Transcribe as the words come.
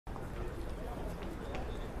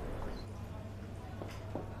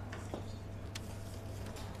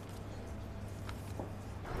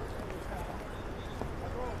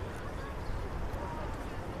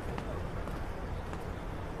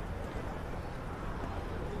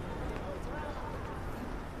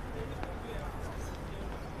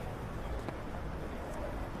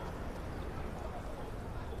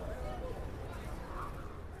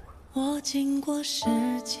我经过世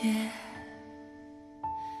界，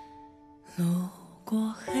路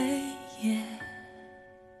过黑夜，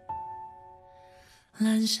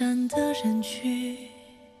阑珊的人群，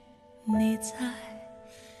你在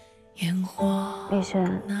烟火李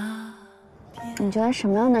轩，那你觉得什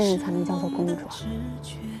么样的人才能叫做公主啊？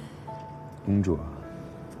公主啊，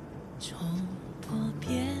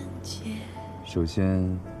首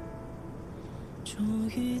先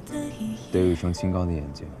得有一双清高的眼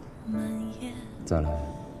睛，再来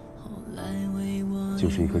就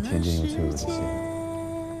是一颗天真又脆弱的心。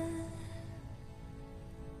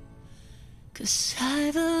Cause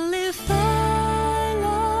I believe I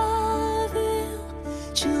love you,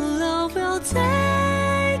 true love will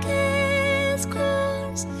take its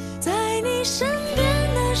course。在你身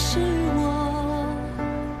边的是我，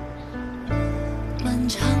漫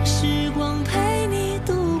长时光陪你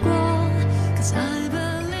度过。Cause I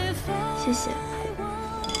believe I 谢谢。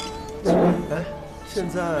哎，现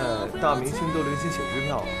在大明星都流行写支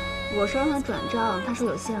票了。我是让他转账，他说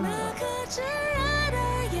有限额。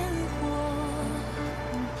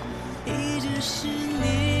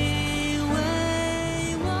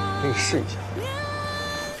可以试一下。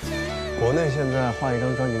国内现在画一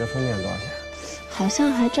张专辑的封面多少钱？好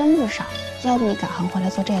像还真不少。要不你改行回来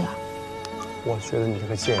做这个？我觉得你这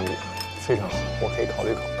个建议非常好，我可以考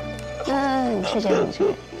虑考虑。你是这个，你是这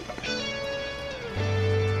个。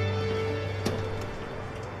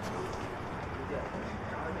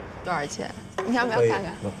多少钱？你要不要看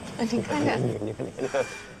看？你看看，你看。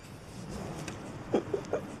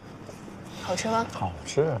好吃吗？好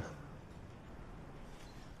吃。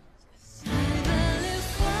你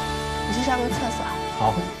去上个厕所。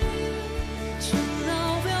好。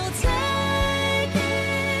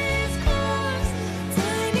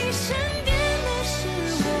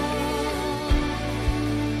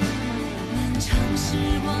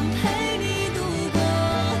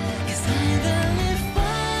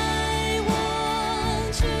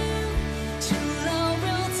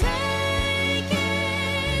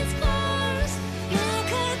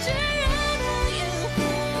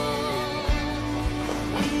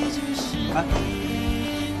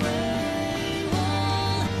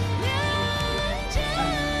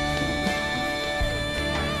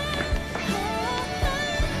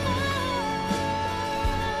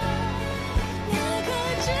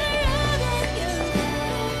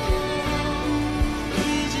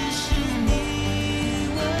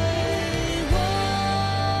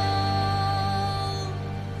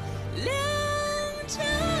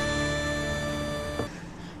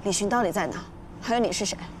李寻到底在哪？还有你是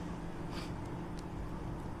谁？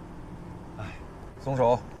哎，松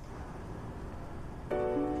手！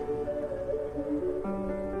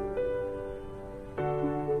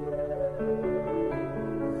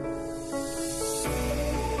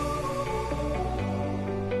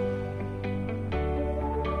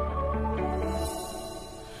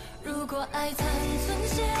如果爱残存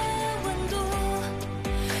些温度，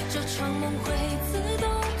这场梦会自动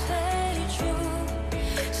退出。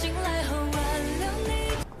醒来后挽留你。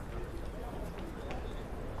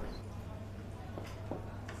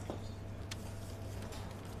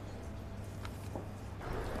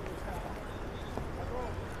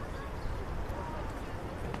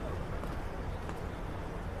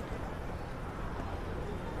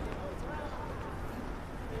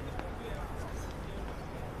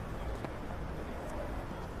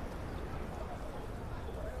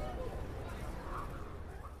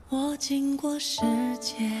我经过世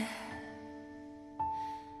界，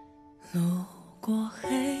路过黑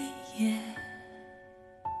夜，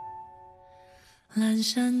阑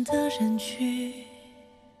珊的人群，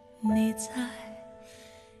你在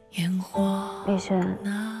烟火李轩，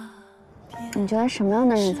那你觉得什么样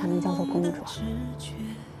的人才能叫做公主啊？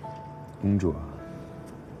公主啊，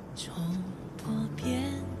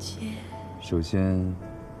首先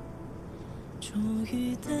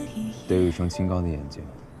得有一双清高的眼睛，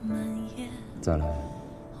再来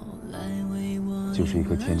就是一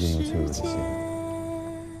颗天真又脆弱的心。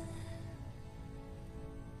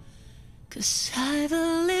Cause I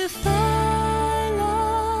believe I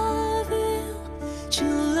love you,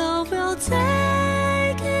 true love will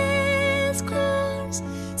take its course。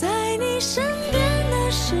在你身边的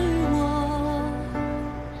是我，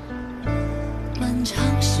漫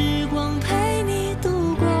长时光陪你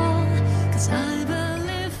度过。Cause I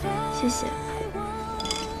believe I 谢谢。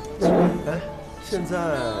哎，现在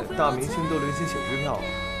大明星都流行写支票了。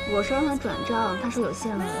我是让他转账，他说有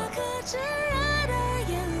限额。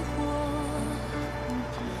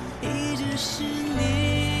是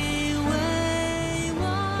你为我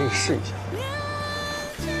可以试一下。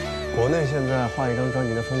国内现在画一张专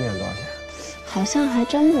辑的封面多少钱？好像还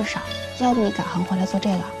真不少。要不你改行回来做这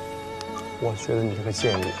个？我觉得你这个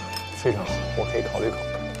建议非常好，我可以考虑考虑。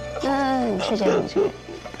那你是这个，你是这个。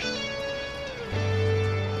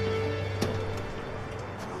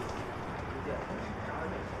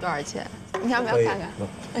多少钱？你要不要看看？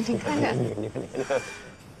你看看，你看，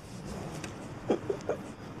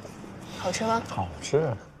好吃吗？好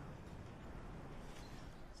吃。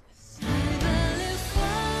你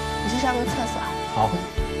去上个厕所。好。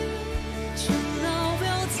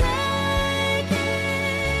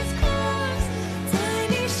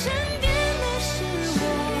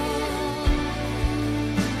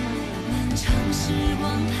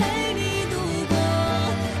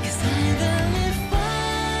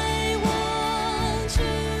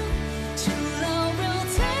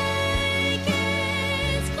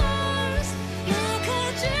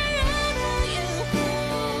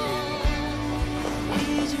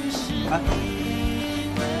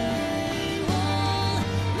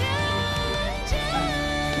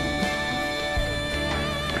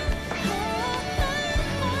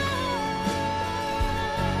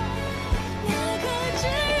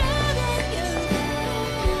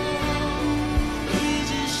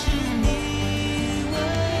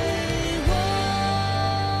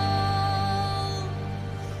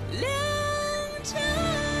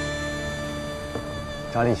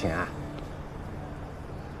找李寻啊？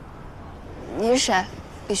你是谁？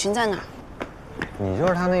李寻在哪儿？你就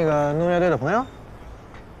是他那个弄乐队的朋友？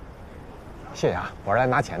谢谢啊，我是来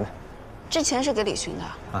拿钱的。这钱是给李寻的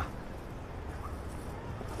啊。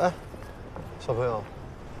哎，小朋友，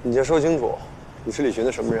你先说清楚，你是李寻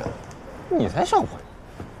的什么人？你才小朋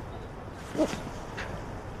友，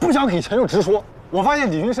不想给钱就直说。我发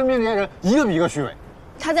现李寻身边这些人一个比一个虚伪。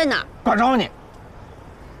他在哪儿？管着你，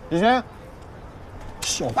李寻。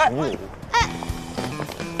小朋友。哎。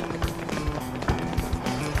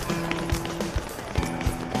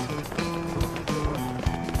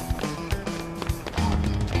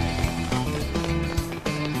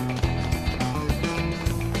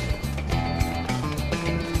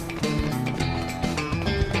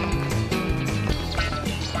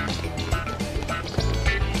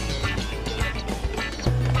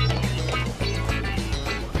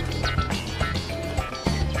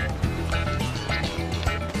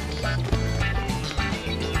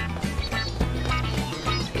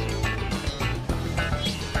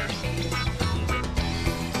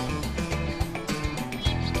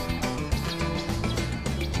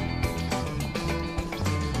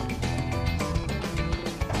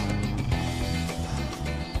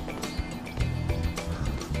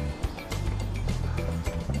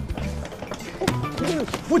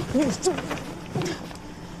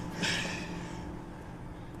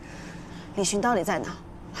李寻到底在哪？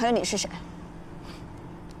还有你是谁？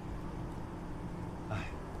哎，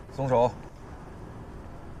松手，